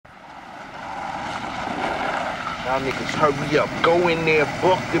Y'all niggas hurry up. Go in there,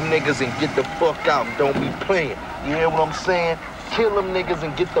 buck them niggas and get the fuck out. Don't be playing. You hear what I'm saying? Kill them niggas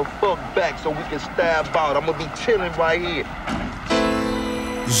and get the fuck back so we can stab out. I'ma be chilling right here.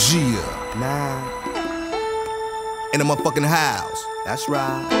 Yeah. Nah. In the motherfucking house. That's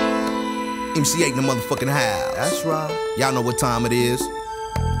right. Emcee in the motherfucking house. That's right. Y'all know what time it is.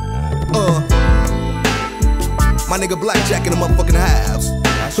 My nigga Blackjack in the motherfucking house.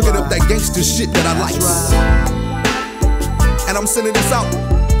 Forget up that gangsta shit that I like. And I'm sending this out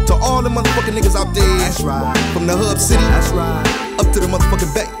to all the motherfucking niggas out there. That's right. From the hub city. That's right. Up to the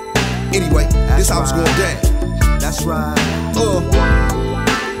motherfucking bay. Anyway, this how it's going down. That's right.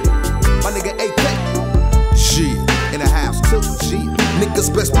 My nigga Eiht. Shit. In the house too. Shit.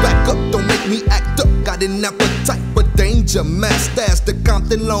 Niggas best back up. Don't make me act up. Got an appetite for danger. Master as the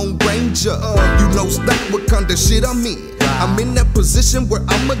Compton Lone Ranger. You know stop what kind of shit I'm in. I'm in that position where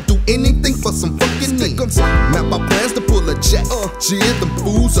I'ma do anything for some fucking niggas. Map my plans to pull a jack. Cheer them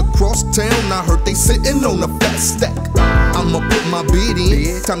fools across town. I heard they sitting on a fat stack. I'ma put my bid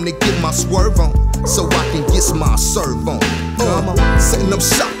in. Time to get my swerve on, so I can get my serve on. Setting up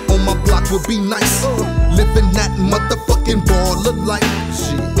shop on my block would be nice. Living that motherfucking baller life.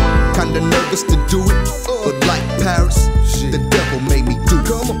 Shit. Kinda nervous to do it, but like Paris, the devil made me do it.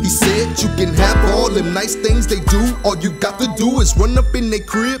 He said you can have all them nice things they do. All you got to do is run up in their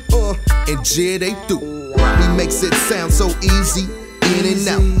crib, and yeah, they do. He makes it sound so easy, in and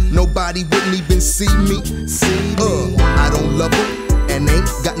out. Nobody wouldn't even see me. I don't love them, and ain't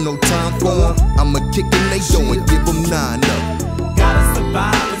got no time for them. I'ma kick in they door and give them 9 up. Gotta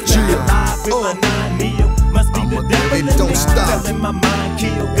survive and stay alive with my 9 meal. Must be the devil in me, telling my mind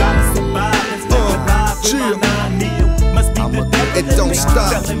kill. Gotta survive and stay alive with my 9 meal. Must be the devil in me,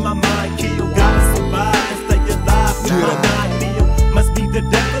 telling my mind kill. Gotta survive and stay alive with my 9 meal. Must be the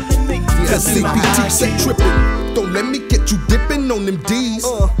devil in me, telling my mind say trippin'. Don't let me get you dipping on them D's.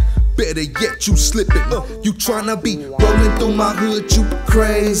 Better yet, you slippin'. You tryna be rollin' through my hood, you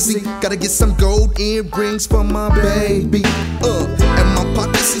crazy. Gotta get some gold earrings for my baby. And my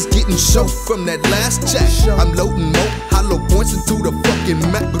pockets is getting choked from that last check. I'm loading more hollow points into the fucking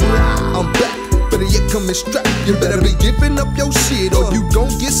map. I'm back, better yet come and strap. You better be giving up your shit or you gon'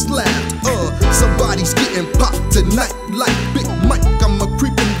 get slapped. Somebody's getting popped tonight like Big Mike. I'ma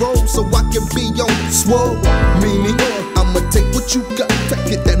creep and roll so I can be on swole. Meaning, I'ma take what you got,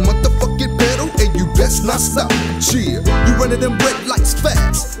 take that motherfucking pedal, and you best not stop. Cheer, you running them red lights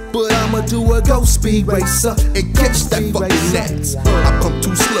fast, but I'ma do a go speed racer and catch that fucking ass. I pump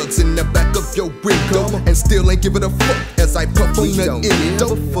 2 slugs in the back of your window and still ain't give it a fuck as I puff on the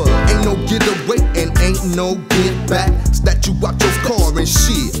endo. Ain't no get away and ain't no get back. Statue out your car and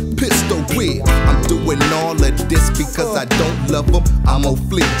shit, pistol whip. I'm doing all of this because I don't love them. I'm gon'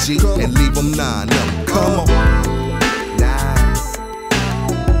 flick G and leave them 9 up. Come on.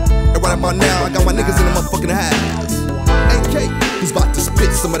 And right about now, I got my niggas in the motherfucking house. AK, he's about to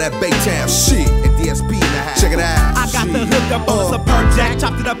spit some of that Baytown shit. And DSP in the house. Check it out. I got the hook up on a superb jack.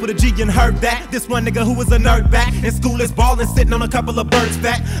 Chopped it up with a G and heard that. This one nigga who was a nerd back in school is ballin', sitting on a couple of birds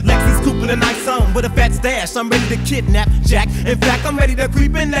fat. Lexi's cooping a nice on with a fat stash. I'm ready to kidnap Jack. In fact, I'm ready to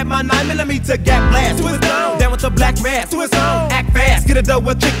creep in at my 9mm gap blast. To his dome, down with the black mask. To his own, act fast. Get a dough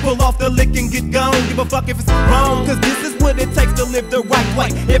with kick, pull off the lick and get gone. Give a fuck if it's wrong, cause this is what it takes to live the right way.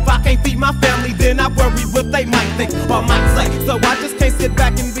 If I can't feed my family, then I worry what they might think or might say. So I just can't sit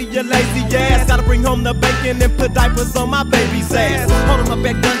back and be a lazy ass. Gotta bring home the bacon and put diapers on my baby's ass. Hold on my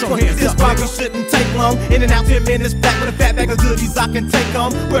back, gun your hands. This probably shouldn't take long. In and out 10 minutes back with a fat bag of goodies I can take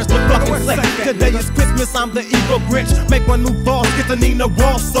on. Where's the fucking say? Today is Christmas, I'm the evil Grinch. Make one new boss, get the Nina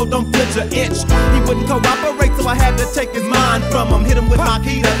Ross, so don't flinch an inch. He wouldn't cooperate, so I had to take his mind from him. Hit him with my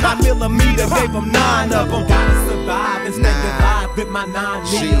heater, 9mm, gave him 9 of them. Gotta survive and stay alive with my 9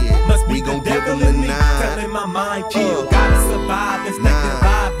 meal. Must be the devil in me, telling my mind kill. Gotta survive and stay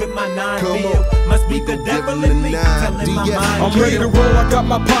alive with my 9 meal. Must be the devil in me, telling my mind kill. I'm ready to roll, I got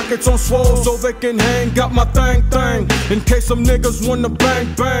my pockets on swole so they can hang. Got my thing. In case some niggas wanna bang.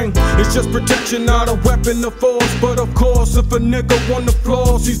 It's just protection, not a weapon of force. But of course, if a nigga want the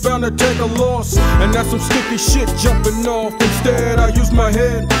flaws, he's bound to take a loss. And that's some sticky shit jumping off. Instead, I use my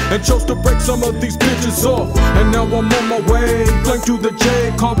head and chose to break some of these bitches off. And now I'm on my way, blank to the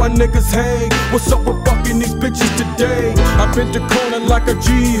J. Call my niggas, hey, what's up with fucking these bitches today? I've been to corner like a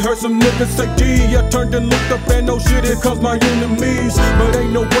G, heard some niggas say D. I turned and looked up and no shit, here comes my enemies. But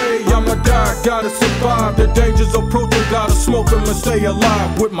ain't no way I'ma die, gotta survive. The dangers approaching, gotta smoke 'em and stay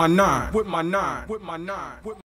alive with my 9.